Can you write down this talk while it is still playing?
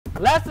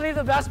Let's leave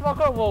the basketball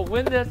court will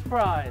win this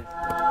prize.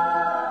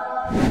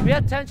 We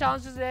had 10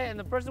 challenges today, and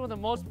the person with the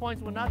most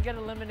points will not get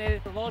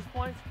eliminated. The lowest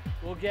points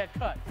will get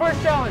cut. First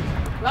challenge,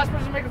 last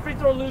person to make a free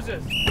throw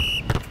loses.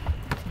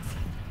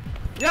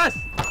 Yes!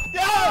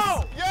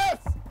 Yes! Yes!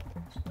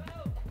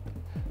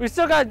 We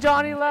still got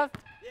Johnny left.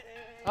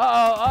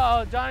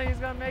 Uh-oh, Johnny's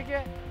gonna make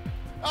it.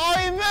 Oh,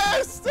 he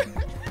missed!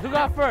 Who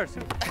got first?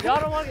 Y'all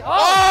don't want to get...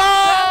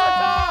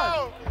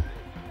 Oh!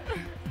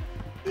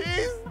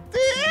 He's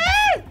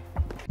dead!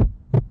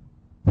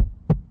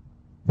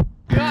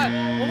 God,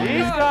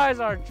 these guys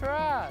are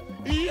trash.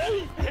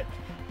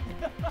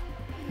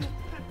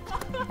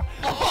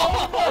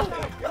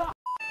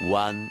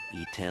 One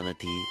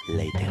eternity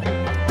later.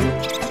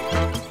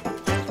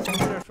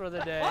 For the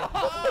day.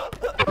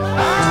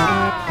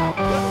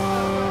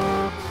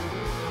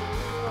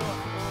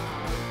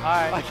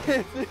 Alright. I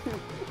can't see.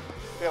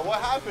 Yeah,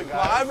 what happened,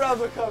 guys? My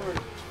eyebrows are covered.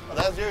 Oh,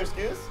 that's your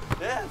excuse?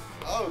 Yes.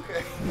 Oh,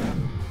 okay.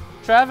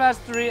 Trav has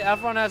 3,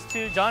 Efron has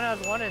 2, John has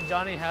 1, and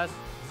Johnny has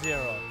 0.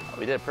 Oh,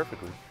 we did it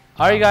perfectly.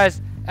 Alright,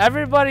 guys.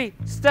 Everybody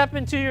step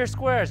into your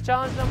squares.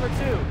 Challenge number 2.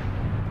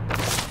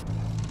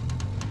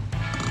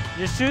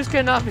 Your shoes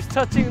cannot be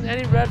touching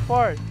any red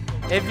part.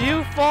 If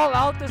you fall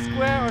out the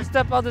square or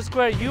step out the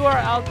square, you are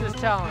out this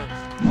challenge.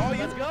 Oh,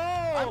 let's go.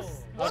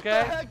 What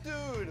Okay. the heck,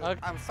 dude? Okay.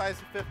 I'm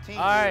size 15.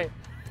 All right.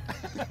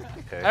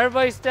 Okay.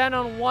 Everybody stand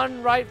on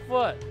one right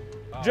foot.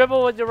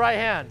 Dribble with your right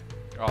hand.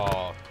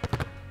 Oh.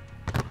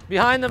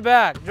 Behind the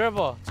back,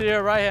 dribble to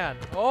your right hand.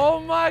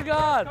 Oh my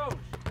God.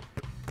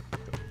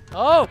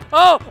 Oh.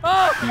 Oh,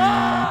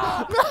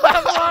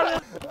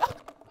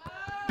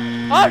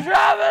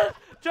 Travis!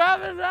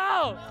 Travis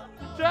out!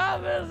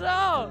 Travis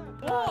out!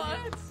 What?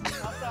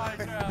 I'm sorry,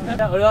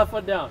 Travis. Put that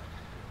foot down.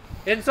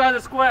 Inside the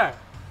square.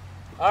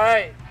 All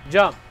right,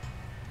 jump.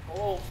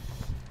 Oh.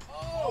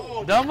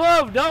 Don't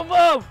move, don't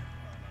move.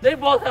 They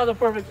both have the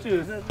perfect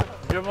shoes.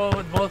 Dribble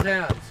with both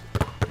hands.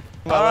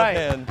 All right,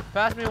 hand.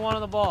 pass me one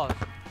of the balls.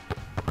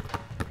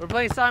 We're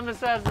playing Simon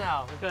Says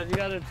now because you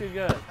guys are too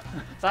good.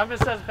 Simon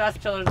Says pass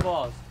each other's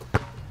balls.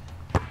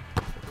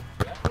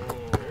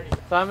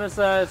 Simon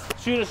Says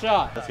shoot a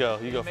shot. Let's go.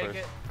 You go Make first.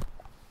 it.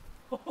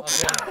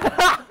 Okay.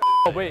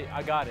 Oh wait,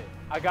 I got it.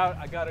 I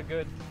got a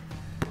good.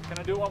 Can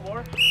I do one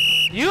more?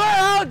 You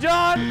are out,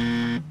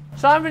 John!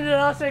 Simon did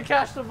not say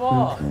catch the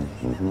ball.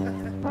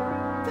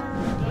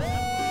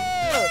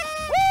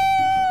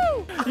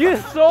 You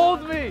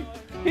sold me!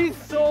 He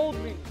sold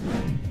me!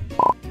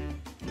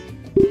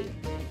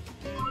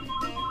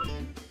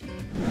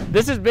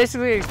 This is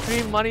basically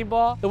extreme money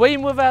ball. The way you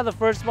move out of the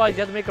first spot, you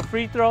have to make a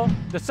free throw.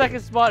 The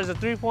second spot is a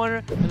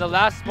three-pointer, and the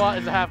last spot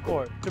is a half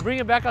court. To bring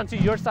it back onto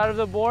your side of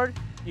the board,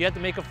 you have to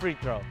make a free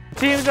throw.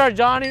 Teams are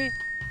Johnny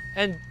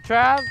and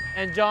Trav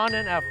and John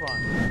and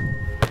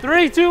Efron.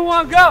 3, 2,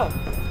 1, go!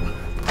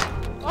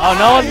 Oh,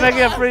 no one's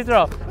making a free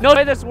throw. No, the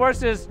way this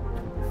works is,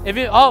 if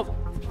you,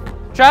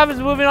 Trav is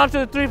moving on to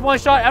the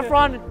three-point shot.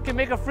 Efron can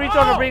make a free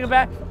throw to bring it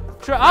back.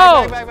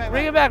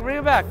 Bring it back, bring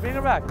it back, bring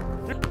it back.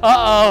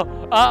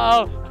 Uh-oh,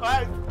 uh-oh.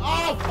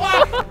 Oh,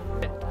 fuck!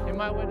 You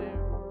might win here.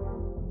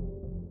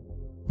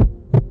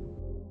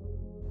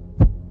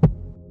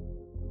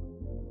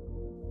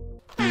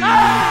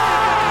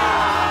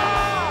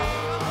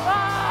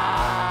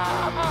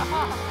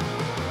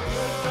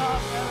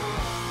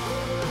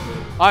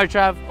 All right,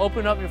 Trav,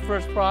 open up your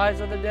first prize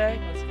of the day.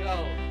 Let's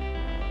go.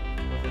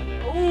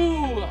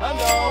 Ooh,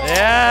 hello.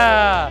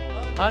 Yeah,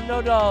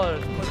 $100.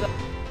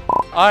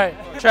 All right,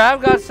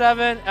 Trav got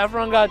 7,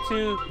 Efron got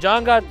 2,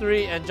 John got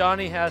 3, and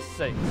Johnny has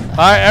 6. All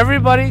right,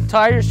 everybody,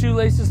 tie your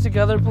shoelaces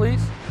together,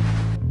 please.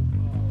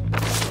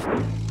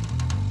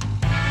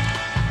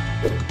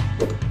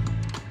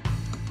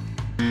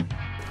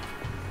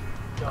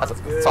 That's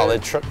a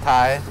solid trip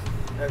tie.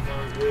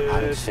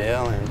 I'm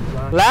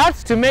chilling.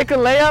 Last to make a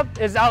layup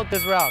is out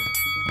this round.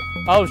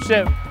 Oh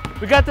shit,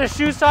 we got their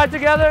shoes tied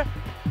together,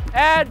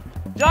 and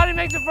Johnny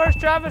makes it first,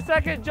 Travis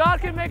second. John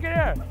can make it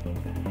here.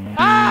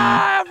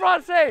 Ah,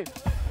 Efron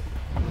saved.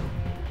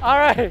 All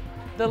right,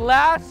 the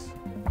last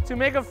to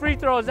make a free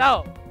throw is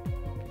out.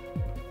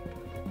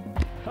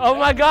 Oh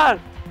my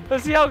God,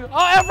 let's see how,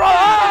 Efron,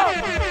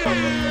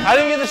 I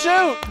didn't get to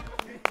shoot.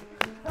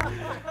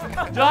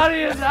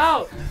 Johnny is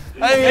out.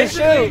 I didn't get to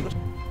shoot.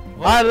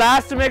 All right,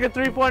 last to make a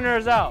three-pointer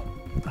is out.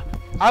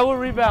 I will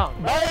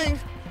rebound. Bang!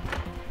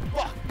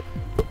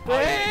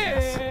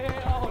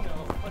 Oh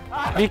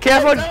no. Be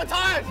careful, 7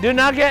 times! do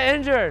not get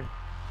injured.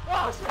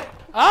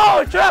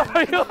 Oh, Trevor,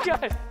 are you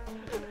okay?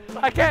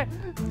 I can't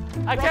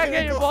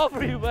get your ball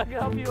for you, but I can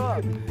help you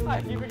up.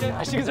 I keep forgetting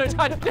my shoes are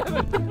tied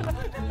together.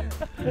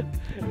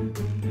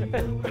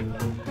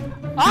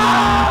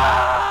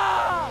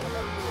 Ah!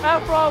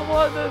 Efron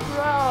won this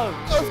round.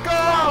 Let's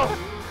go!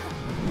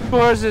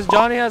 Scores is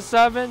Johnny has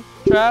 7,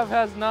 Trav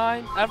has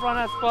 9, Efron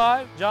has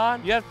 5,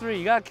 John, you have 3.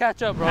 You gotta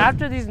catch up, bro.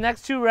 After these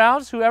next 2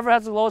 rounds, whoever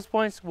has the lowest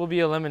points will be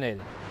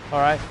eliminated. All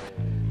right?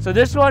 So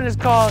this one is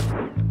called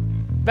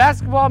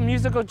Basketball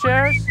Musical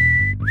Chairs.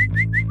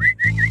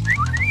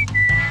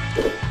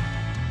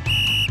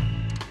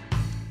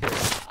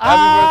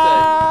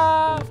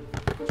 Happy birthday.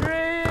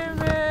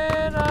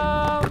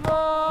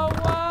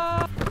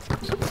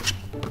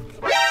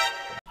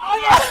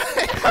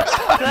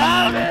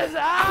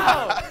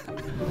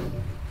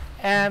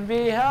 and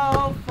be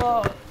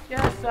hopeful.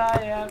 Yes,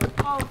 I am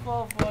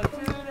hopeful for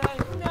today.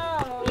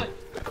 No.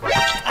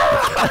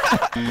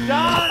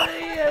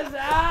 Johnny is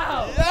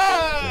out.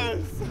 Yes!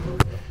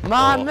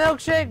 My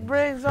milkshake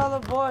brings all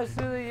the boys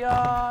to the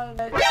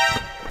yard.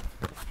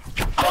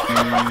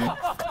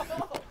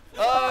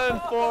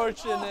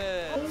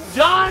 Unfortunate.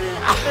 John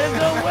is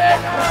the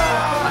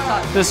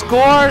winner! The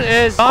score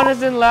is John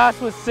is in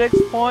last with 6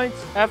 points.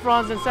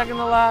 Efron's in second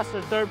to last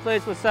or third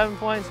place with 7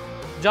 points.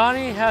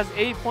 Johnny has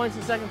 8 points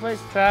in second place.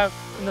 Trav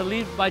in the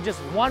lead by just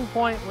 1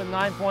 point with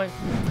 9 points.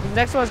 The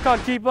next one is called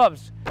Keep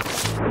Ups.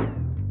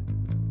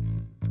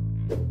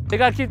 They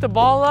gotta keep the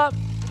ball up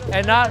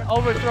and not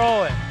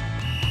overthrow it.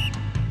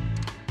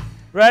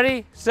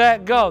 Ready,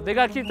 set, go. They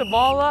gotta keep the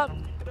ball up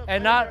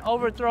and not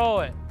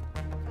overthrow it.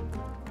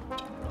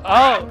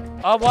 Oh,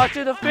 I'm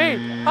watching the feet.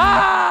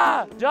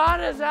 Ah! John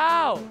is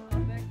out.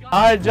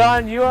 All right,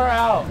 John, you are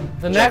out.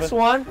 The next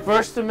one,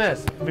 first to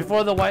miss,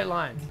 before the white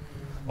line.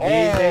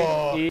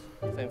 Oh. Easy.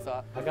 Same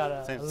thought. I got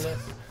a Same.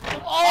 list.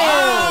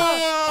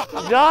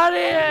 Oh! Johnny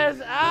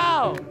is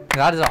out.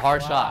 That is a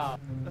hard shot.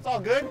 That's all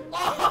good?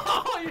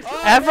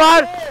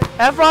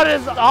 Efron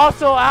is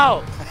also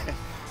out.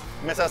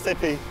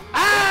 Mississippi.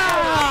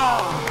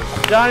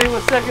 Johnny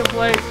was second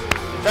place.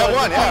 That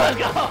one, yeah.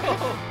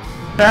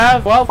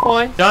 Trav, 12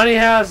 points. Johnny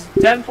has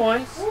 10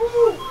 points.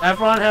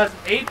 Efron has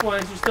 8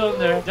 points. You're still in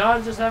there.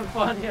 John's just having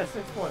fun. He has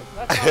 6 points.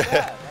 That's not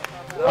bad.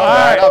 All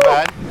right. Not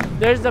bad.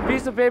 There's a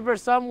piece of paper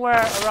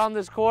somewhere around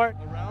this court.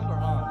 Around or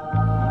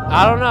on?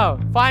 I don't know.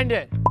 Find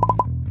it.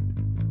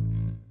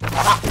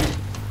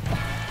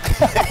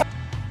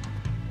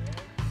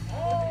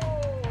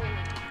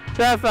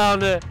 Trav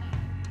found it.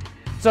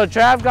 So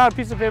Trav got a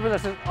piece of paper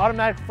that says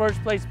automatic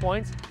first place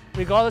points.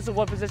 Regardless of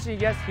what position he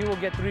gets, he will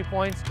get 3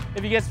 points.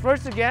 If he gets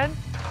first again,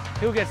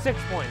 he'll get 6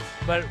 points.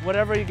 But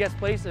whatever he gets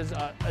placed is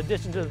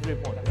addition to the 3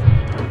 points.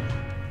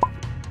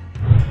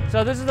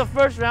 So this is the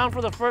first round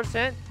for the first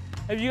hint.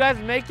 If you guys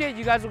make it,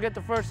 you guys will get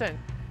the first hint.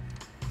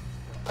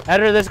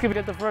 Editor, this could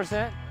get the first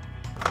hint.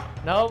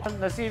 Nope.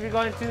 Let's see if you're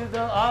going to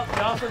the up.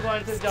 You're also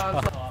going to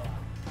John's.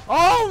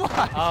 Oh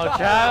my Oh,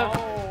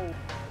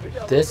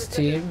 Trav. This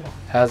team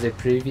has a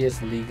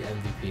previous league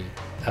MVP.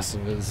 That's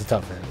a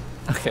tough hint.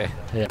 Okay.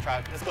 Yeah.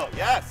 Try. Let's go.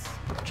 Yes.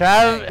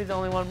 Trav is the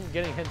only one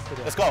getting hints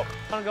today. Let's go.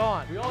 Go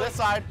on. This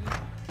side.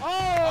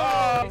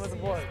 Oh! With the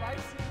board.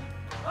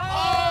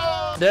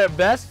 Oh! Their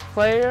best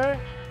player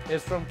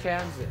is from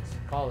Kansas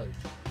College.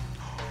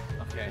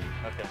 Okay.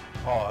 Okay.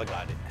 Oh, I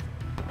got it.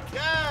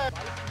 Yeah.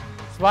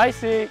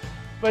 Spicy.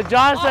 But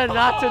John said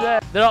not today.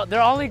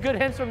 They're only good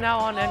hints from now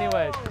on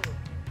anyways.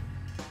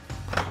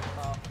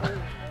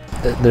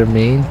 Their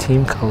main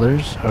team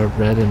colors are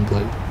red and blue.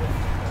 You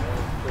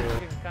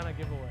can kind of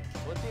give away.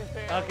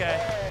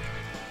 Okay.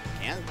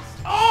 Kansas.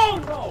 Oh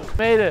no!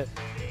 Made it.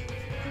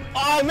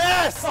 Oh, I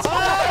missed.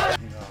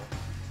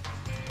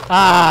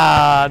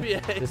 Ah.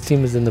 This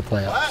team is in the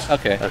playoffs.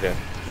 Okay. Okay.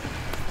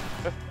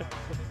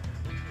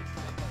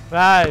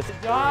 Nice.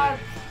 John.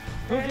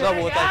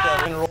 Double with like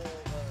that.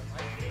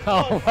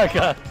 Oh my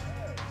god.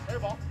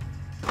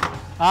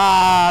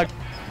 Ah.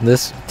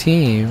 This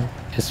team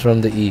is from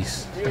the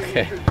East.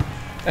 Okay.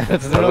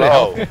 That's really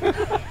helpful.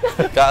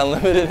 Got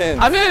unlimited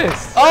hints. I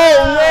missed.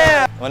 Oh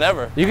man!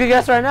 Whenever. You can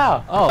guess right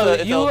now. Oh,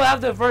 It's you all- will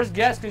have the first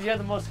guess because you have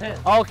the most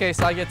hints. Okay,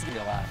 so I get to be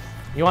last.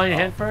 You want your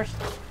hint first?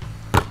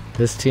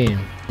 This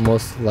team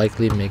most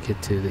likely make it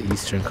to the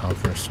Eastern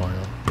Conference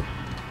Final.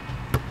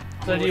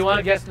 So do you want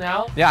to guess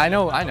now? Yeah, I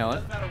know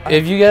it.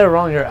 If you get it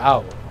wrong, you're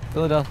out.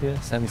 Philadelphia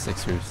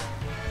 76ers.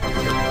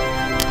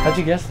 How'd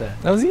you guess that?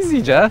 That was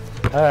easy, Jeff.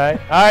 All right.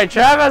 All right,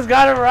 Travis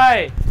got it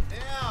right.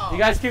 You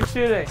guys keep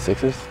shooting.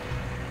 Sixers?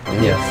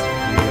 Yes.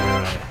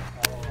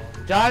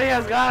 Johnny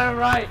has got it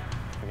right.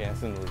 Okay,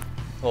 it's in the league.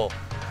 Oh.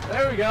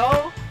 There we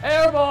go.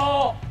 Air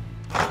ball.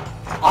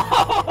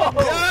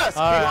 Yes.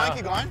 All right.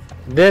 Keep going.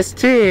 This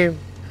team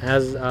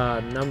has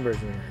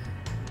numbers in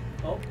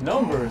it.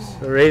 Numbers.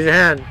 Raise your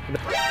hand.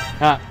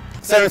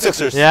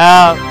 76ers.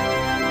 Yeah.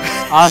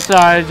 I'm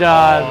sorry,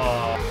 John.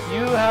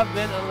 You have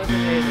been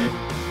eliminated.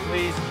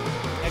 Please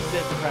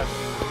exit the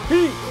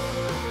premises.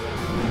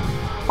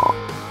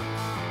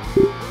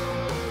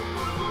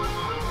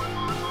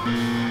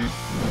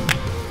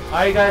 All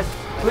right, guys.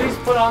 Please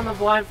put on the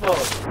blindfold.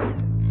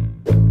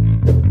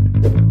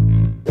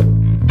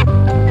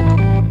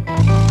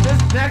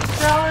 This next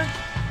challenge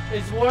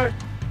is worth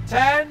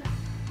 10,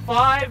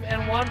 5,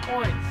 and 1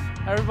 points.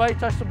 Everybody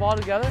touch the ball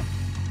together.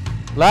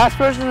 Last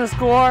person to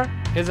score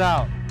is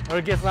out,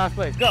 or gets last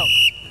place. Go.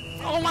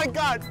 Oh my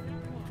God.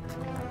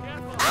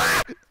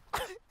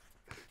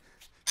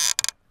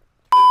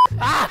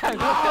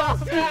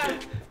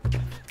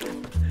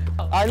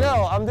 I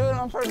know, I'm doing it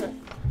on purpose.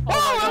 Oh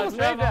my God,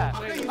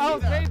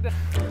 made that.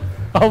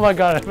 Oh my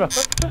God.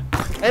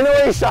 Ain't no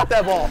way he shot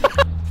that ball.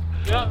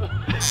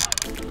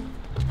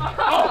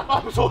 Oh,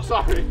 I'm so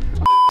sorry.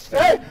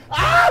 Hey!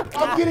 Ah!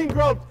 I'm getting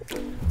groped.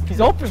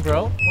 He's open,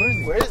 bro. Where is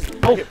he? Where is he?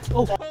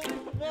 Oh.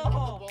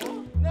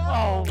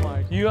 Oh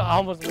my. You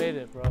almost made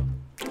it, bro.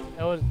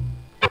 It was.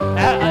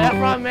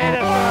 Efron made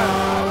it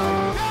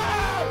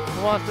first.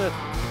 Who wants to?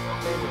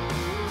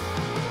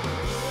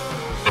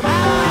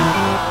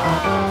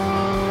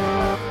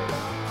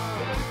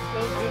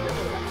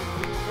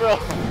 Bro.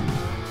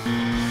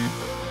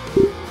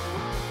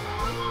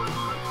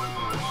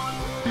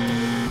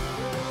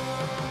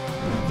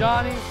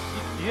 Johnny,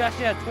 you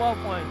actually had 12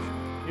 points.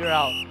 You're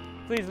out.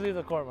 Please leave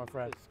the court, my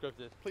friend.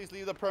 Scripted. Please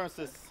leave the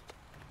premises.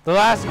 The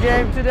last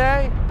game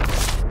today,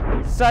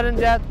 sudden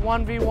death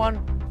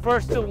 1v1.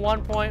 First to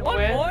 1 point One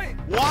win. point.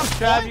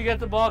 Trav, you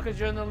get the ball because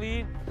you're in the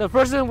lead. The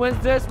person who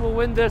wins this will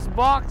win this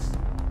box,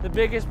 the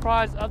biggest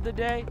prize of the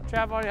day.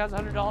 Trav already has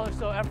 $100,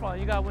 so Efron,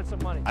 you gotta win some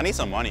money. I need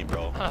some money,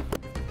 bro.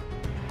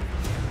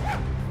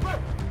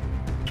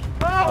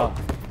 Oh.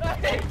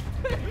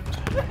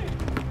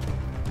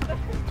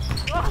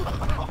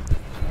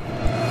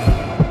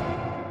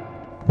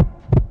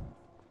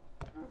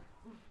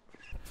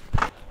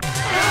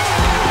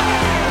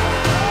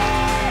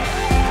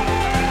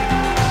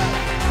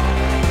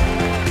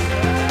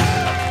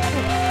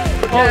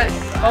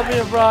 Yes. Open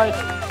your prize.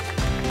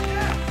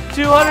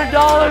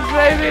 $200,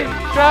 baby.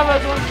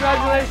 Travis,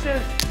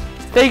 congratulations.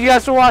 Thank you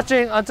guys for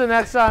watching. Until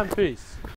next time, peace.